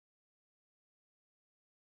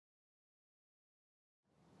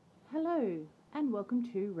Hello and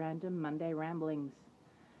welcome to Random Monday Ramblings.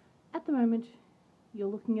 At the moment you're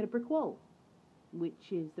looking at a brick wall,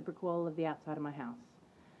 which is the brick wall of the outside of my house.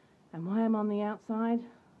 And why I'm on the outside?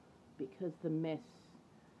 Because the mess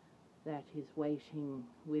that is waiting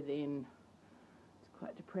within. It's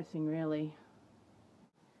quite depressing really.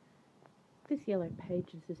 This yellow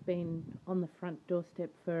pages has been on the front doorstep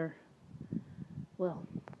for, well,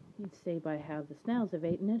 you'd see by how the snails have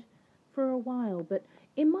eaten it, for a while, but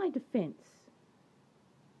in my defence,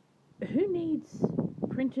 who needs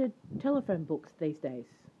printed telephone books these days?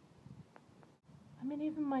 I mean,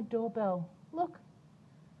 even my doorbell, look,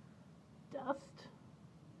 dust.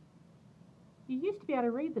 You used to be able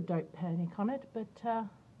to read the Don't Panic on it, but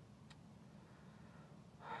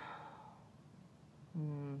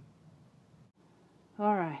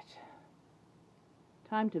Alright,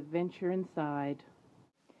 time to venture inside.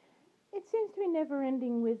 It seems to be never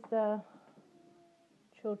ending with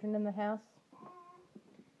children in the house,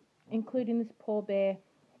 including this poor bear,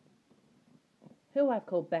 who I've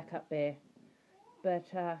called Backup Bear,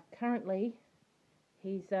 but currently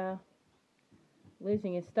he's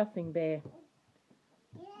losing his stuffing bear.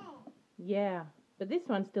 Yeah, but this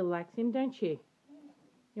one still likes him, don't you?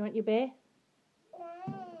 You want your bear?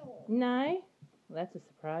 No? Well, that's a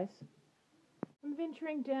surprise. I'm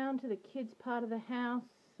venturing down to the kids' part of the house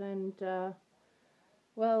and,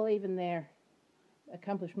 well, even their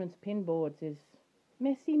accomplishments pin boards is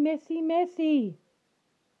messy, messy, messy.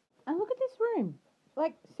 And look at this room.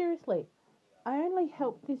 Like, seriously, I only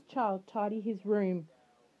helped this child tidy his room,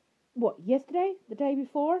 what, yesterday? The day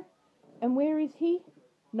before? And where is he?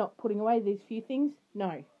 Not putting away these few things?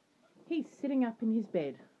 No. He's sitting up in his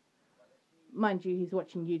bed. Mind you, he's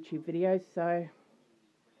watching YouTube videos, so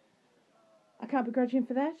I can't begrudge him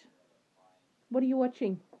for that. What are you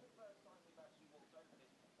watching?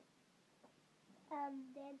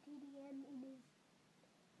 Dan TDM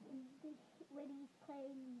when he's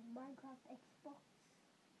playing Minecraft Xbox.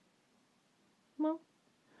 Well,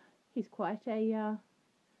 he's quite a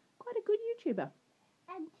good YouTuber.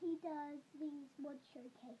 And he does these mod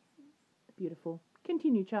showcases. Beautiful.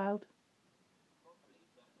 Continue, child.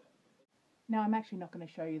 Now, I'm actually not going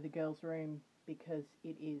to show you the girls' room because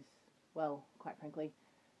it is, well, quite frankly,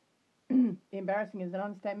 embarrassing is an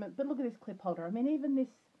understatement. But look at this clip holder. I mean, even this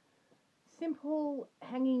simple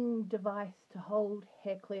hanging device to hold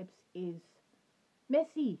hair clips is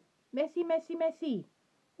messy. Messy, messy, messy.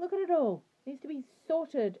 Look at it all. It needs to be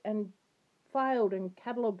sorted and filed and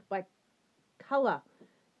catalogued by colour.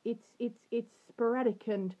 It's sporadic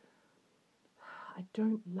and I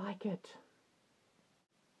don't like it.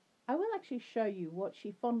 I will actually show you what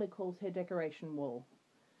she fondly calls her decoration wall.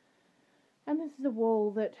 And this is a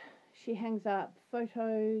wall that she hangs up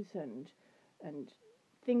photos and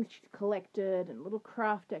things she's collected and little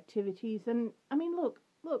craft activities. And I mean, look,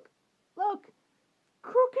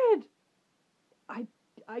 crooked. I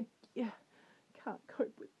can't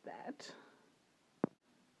cope with that.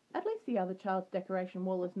 At least the other child's decoration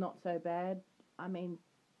wall is not so bad. I mean,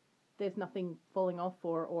 there's nothing falling off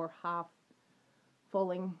or half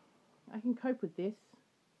falling. I can cope with this.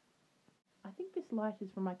 I think this light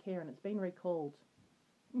is from IKEA and it's been recalled.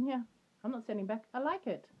 Yeah, I'm not sending back. I like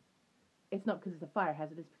it. It's not because it's a fire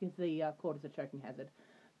hazard, it's because the cord is a choking hazard.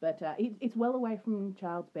 But it's well away from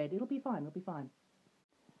child's bed. It'll be fine, it'll be fine.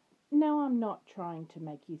 Now, I'm not trying to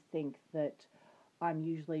make you think that I'm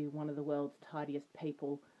usually one of the world's tidiest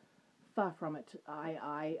people. Far from it.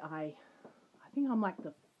 I think I'm like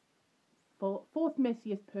the fourth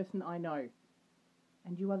messiest person I know.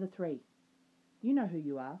 And you are the three. You know who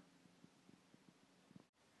you are.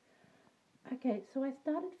 Okay, so I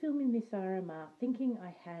started filming this RMR thinking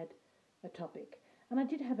I had a topic. And I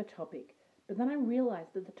did have a topic. But then I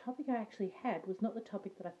realised that the topic I actually had was not the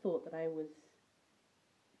topic that I thought that I was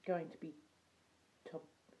going to be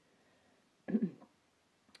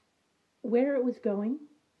where it was going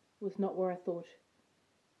was not where I thought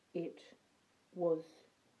it was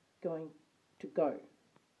going to go.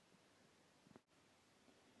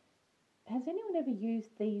 Has anyone ever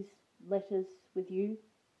used these letters with you?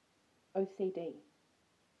 OCD.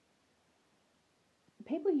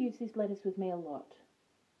 People use these letters with me a lot.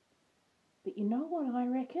 But you know what I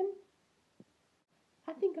reckon?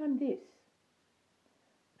 I think I'm this.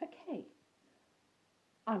 Okay.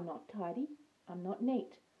 I'm not tidy. I'm not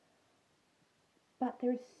neat. But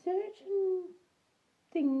there are certain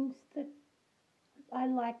things that I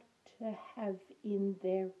like to have in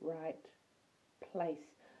their right place.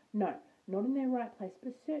 No, not in their right place,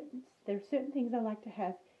 but there are certain things I like to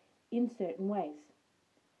have in certain ways.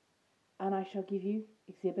 And I shall give you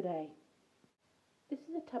Exhibit A. This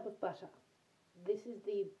is a tub of butter. This is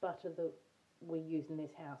the butter that we use in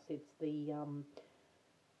this house. It's the,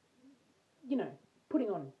 you know, putting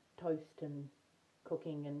on toast and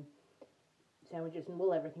cooking and sandwiches and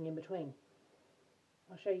everything in between.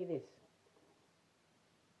 I'll show you this.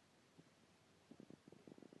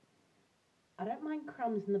 I don't mind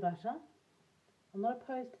crumbs in the butter. I'm not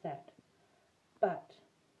opposed to that. But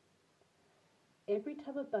every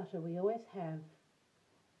tub of butter we always have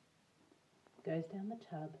goes down the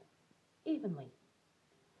tub evenly.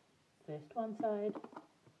 First one side,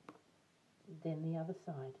 then the other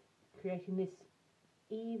side, creating this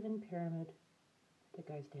even pyramid that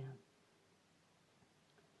goes down.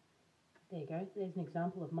 There you go. There's an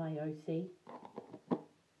example of my OC.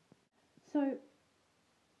 So,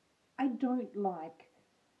 I don't like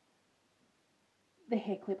the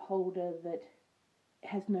hair clip holder that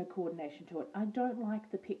has no coordination to it. I don't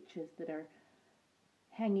like the pictures that are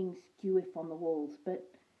hanging skew-if on the walls, but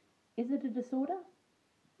is it a disorder?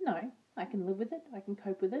 No, I can live with it. I can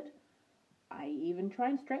cope with it. I even try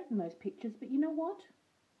and straighten those pictures, but you know what?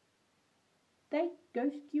 They go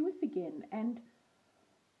skew-if again, and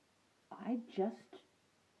I still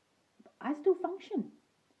function.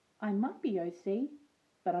 I might be OC,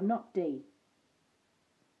 but I'm not D.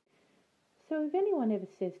 So if anyone ever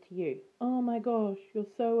says to you, oh my gosh, you're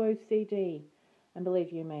so OCD, and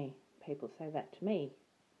believe you me, people say that to me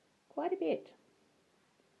quite a bit,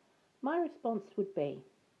 my response would be,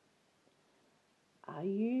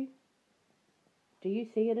 do you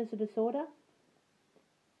see it as a disorder?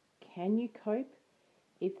 Can you cope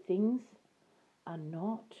if things are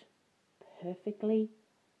not perfectly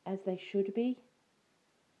as they should be?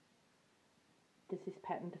 Does this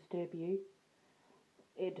pattern disturb you?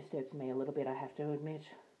 It disturbs me a little bit, I have to admit.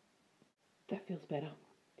 That feels better.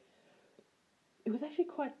 It was actually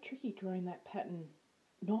quite tricky drawing that pattern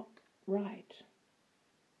not right.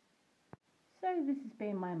 So this has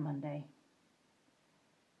been my Monday.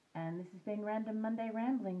 And this has been Random Monday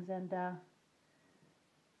Ramblings, and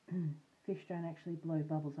fish don't actually blow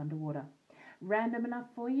bubbles underwater. Random enough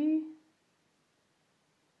for you?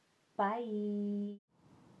 Bye.